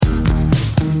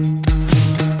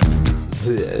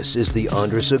This is the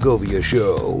Andres Segovia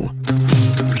Show.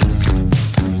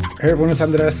 Hey everyone, it's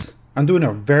Andres. I'm doing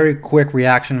a very quick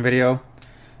reaction video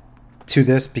to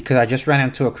this because I just ran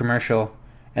into a commercial,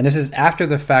 and this is after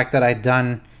the fact that I'd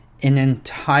done an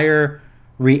entire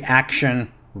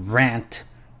reaction rant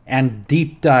and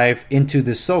deep dive into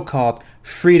the so-called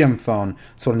Freedom Phone.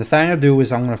 So what I'm deciding to do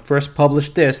is I'm going to first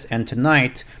publish this, and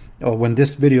tonight, or when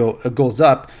this video goes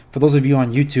up, for those of you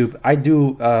on YouTube, I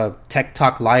do Tech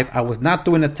Talk Live. I was not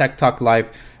doing a Tech Talk Live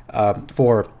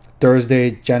for Thursday,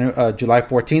 July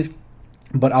 14th,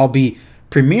 but I'll be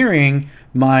premiering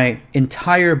my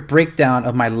entire breakdown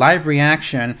of my live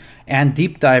reaction and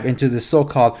deep dive into the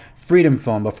so-called Freedom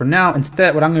Phone. But for now,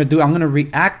 instead, what I'm going to do, I'm going to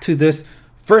react to this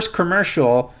first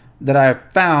commercial that I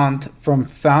found from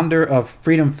founder of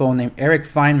Freedom Phone named Eric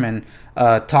Feynman,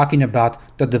 talking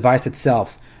about the device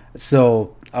itself.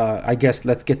 So I guess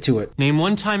let's get to it. Name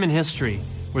one time in history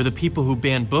where the people who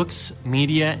banned books,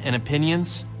 media, and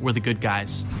opinions were the good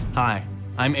guys. Hi,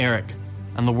 I'm Eric.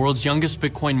 I'm the world's youngest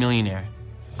Bitcoin millionaire.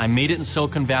 I made it in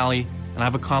Silicon Valley, and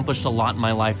I've accomplished a lot in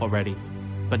my life already.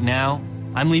 But now,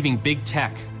 I'm leaving big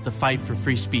tech to fight for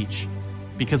free speech.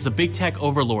 Because the big tech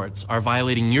overlords are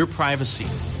violating your privacy,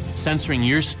 censoring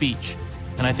your speech,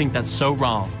 and I think that's so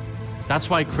wrong. That's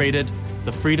why I created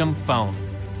the Freedom Phone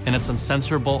and its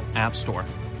uncensorable app store.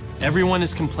 Everyone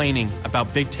is complaining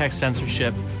about big tech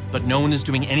censorship, but no one is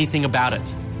doing anything about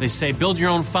it. They say, build your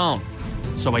own phone.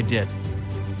 So I did.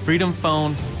 Freedom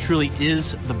Phone truly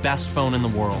is the best phone in the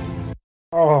world.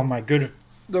 Oh my goodness.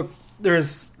 Look,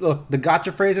 the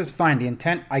gotcha phrase is fine. The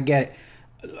intent, I get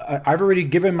it. I've already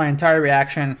given my entire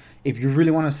reaction. If you really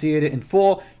want to see it in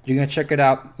full, you're going to check it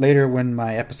out later when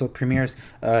my episode premieres,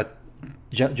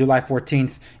 July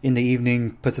 14th in the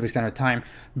evening Pacific Standard Time.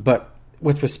 But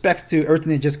with respects to everything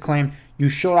they just claimed, you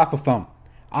showed off a phone.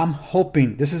 I'm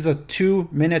hoping this is a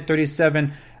 2-minute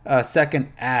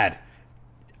 37-second ad.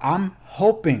 I'm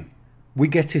hoping we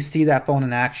get to see that phone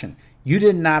in action. You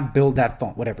did not build that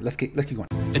phone. Whatever. Let's keep going.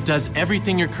 It does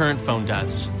everything your current phone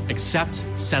does, except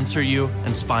censor you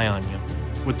and spy on you.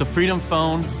 With the Freedom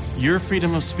Phone, your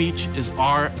freedom of speech is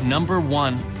our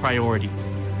 #1 priority.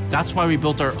 That's why we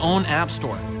built our own app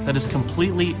store that is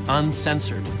completely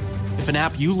uncensored. If an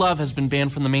app you love has been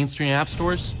banned from the mainstream app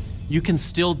stores, you can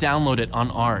still download it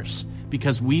on ours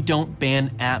because we don't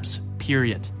ban apps,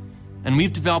 period. And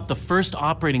we've developed the first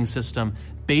operating system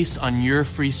based on your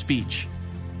free speech.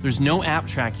 There's no app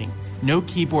tracking, no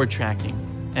keyboard tracking,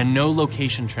 and no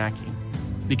location tracking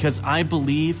because I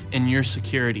believe in your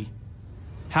security.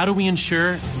 How do we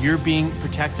ensure you're being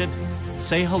protected?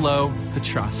 Say hello to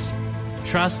Trust.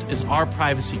 Trust is our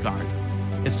privacy guard.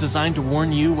 It's designed to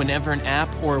warn you whenever an app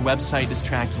or a website is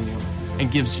tracking you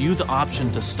and gives you the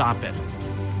option to stop it.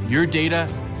 Your data,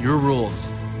 your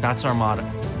rules. That's our motto.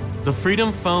 The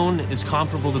Freedom Phone is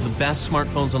comparable to the best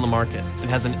smartphones on the market. It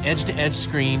has an edge-to-edge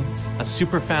screen, a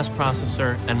super fast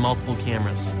processor, and multiple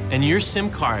cameras. And your SIM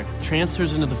card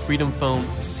transfers into the Freedom Phone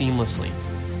seamlessly.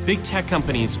 Big tech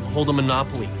companies hold a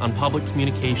monopoly on public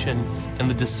communication and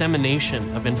the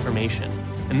dissemination of information,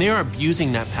 and they are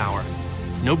abusing that power.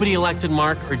 Nobody elected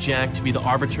Mark or Jack to be the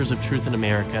arbiters of truth in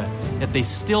America, yet they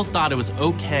still thought it was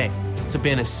okay to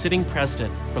ban a sitting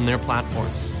president from their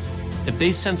platforms. If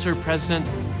they censor a president,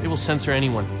 they will censor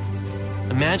anyone.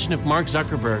 Imagine if Mark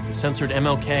Zuckerberg censored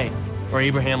MLK or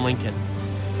Abraham Lincoln.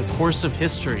 The course of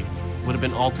history would have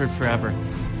been altered forever.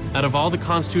 Out of all the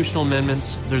constitutional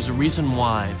amendments, there's a reason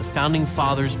why the founding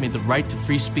fathers made the right to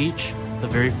free speech the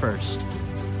very first.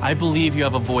 I believe you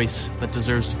have a voice that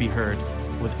deserves to be heard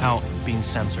without being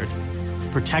censored.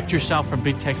 Protect yourself from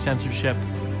big tech censorship.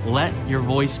 Let your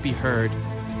voice be heard.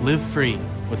 Live free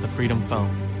with the Freedom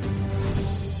Phone.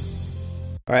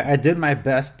 All right, I did my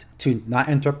best to not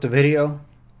interrupt the video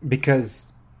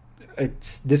because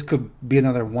this could be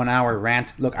another 1-hour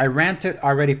rant. Look, I ranted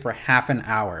already for half an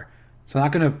hour, so I'm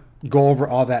not going to go over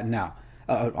all that now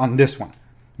on this one.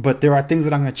 But there are things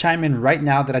that I'm going to chime in right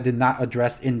now that I did not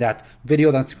address in that video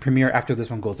that's premiere after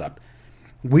this one goes up.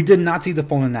 We did not see the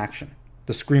phone in action.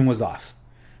 The screen was off.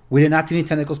 We did not see any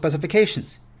technical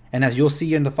specifications. And as you'll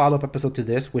see in the follow-up episode to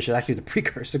this, which is actually the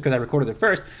precursor because I recorded it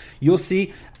first, you'll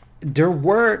see there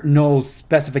were no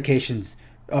specifications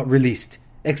released,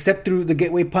 except through the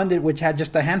Gateway Pundit, which had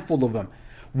just a handful of them.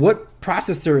 What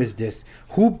processor is this?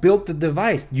 Who built the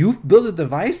device? You've built a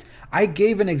device? I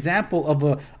gave an example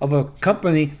of a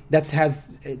company that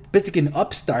has basically an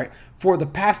upstart for the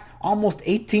past almost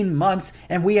 18 months,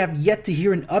 and we have yet to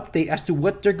hear an update as to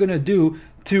what they're going to do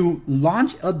to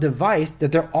launch a device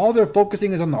that all they're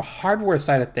focusing is on the hardware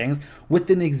side of things with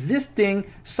an existing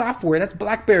software. That's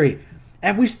BlackBerry.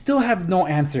 And we still have no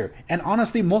answer. And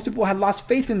honestly, most people had lost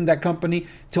faith in that company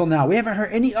till now. We haven't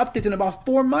heard any updates in about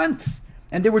 4 months.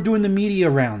 And they were doing the media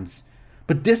rounds.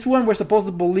 But this one, we're supposed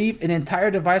to believe an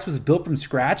entire device was built from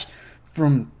scratch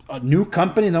from a new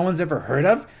company no one's ever heard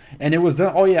of. And it was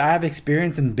done, oh yeah, I have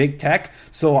experience in big tech,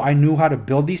 so I knew how to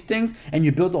build these things. And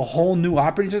you build a whole new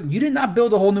operating system. You did not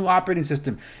build a whole new operating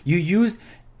system. You used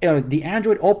the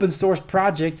Android open source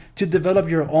project to develop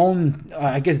your own,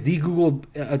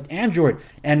 de-Googled Android.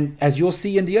 And as you'll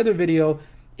see in the other video,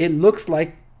 it looks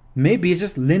like maybe it's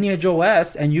just Lineage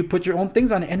OS and you put your own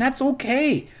things on it. And that's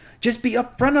okay. Just be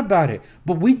upfront about it.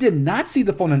 But we did not see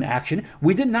the phone in action.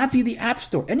 We did not see the App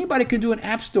Store. Anybody can do an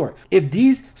App Store. If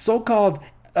these so-called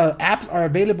apps are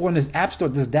available in this App Store,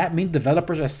 does that mean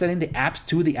developers are sending the apps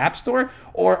to the App Store?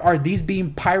 Or are these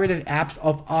being pirated apps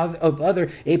of other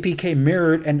APK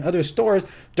mirrored and other stores,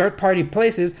 third-party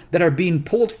places that are being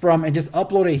pulled from and just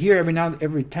uploaded here every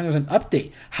time there's an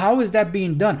update? How is that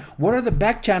being done? What are the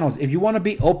back channels? If you want to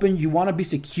be open, you want to be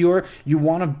secure, you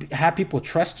want to have people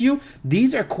trust you,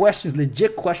 these are questions,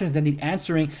 legit questions that need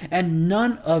answering. And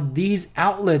none of these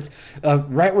outlets,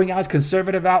 right-wing outlets,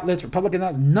 conservative outlets, Republican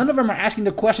outlets, none of them are asking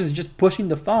the questions, just pushing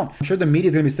the phone. I'm sure the media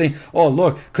is going to be saying, oh,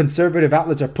 look, conservative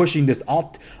outlets are pushing this,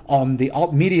 the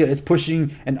alt media is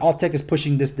pushing, and alt tech is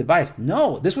pushing this device.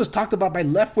 No, this was talked about by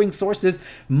left-wing sources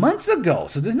months ago,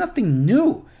 so there's nothing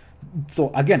new.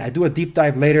 So again, I do a deep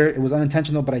dive later. It was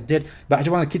unintentional, but I did. But I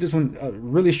just want to keep this one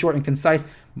really short and concise.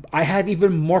 I have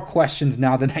even more questions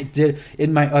now than I did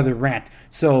in my other rant.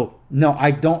 So no,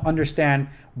 I don't understand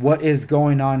what is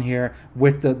going on here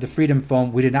with the Freedom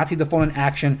Phone. We did not see the phone in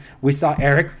action. We saw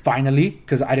Eric finally,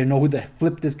 because I didn't know who the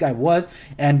flip this guy was,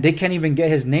 and they can't even get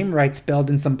his name right spelled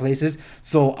in some places.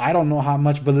 So I don't know how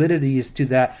much validity is to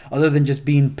that other than just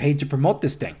being paid to promote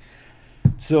this thing.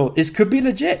 So this could be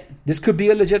legit. This could be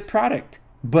a legit product,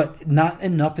 but not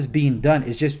enough is being done.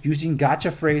 It's just using gotcha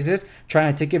phrases,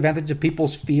 trying to take advantage of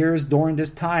people's fears during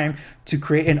this time to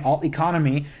create an alt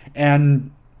economy.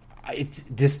 And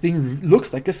this thing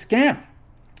looks like a scam.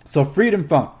 So Freedom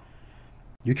Phone,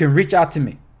 you can reach out to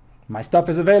me. My stuff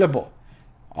is available.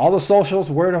 All the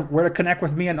socials, where to connect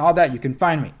with me and all that, you can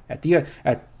find me at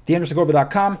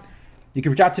theandrewsegovia.com. You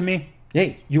can reach out to me.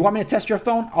 Hey, you want me to test your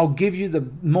phone? I'll give you the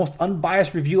most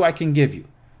unbiased review I can give you.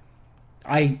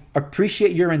 I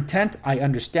appreciate your intent. I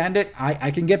understand it. I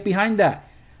can get behind that.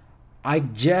 I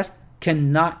just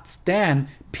cannot stand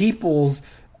people's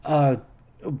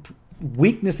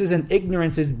weaknesses and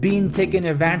ignorances being taken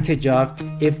advantage of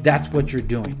if that's what you're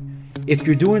doing. If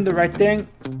you're doing the right thing,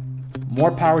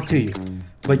 more power to you.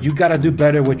 But you got to do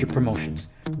better with your promotions,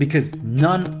 because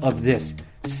none of this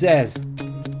says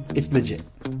it's legit.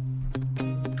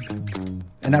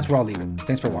 And that's where I'll leave it.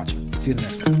 Thanks for watching. See you in the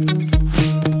next one.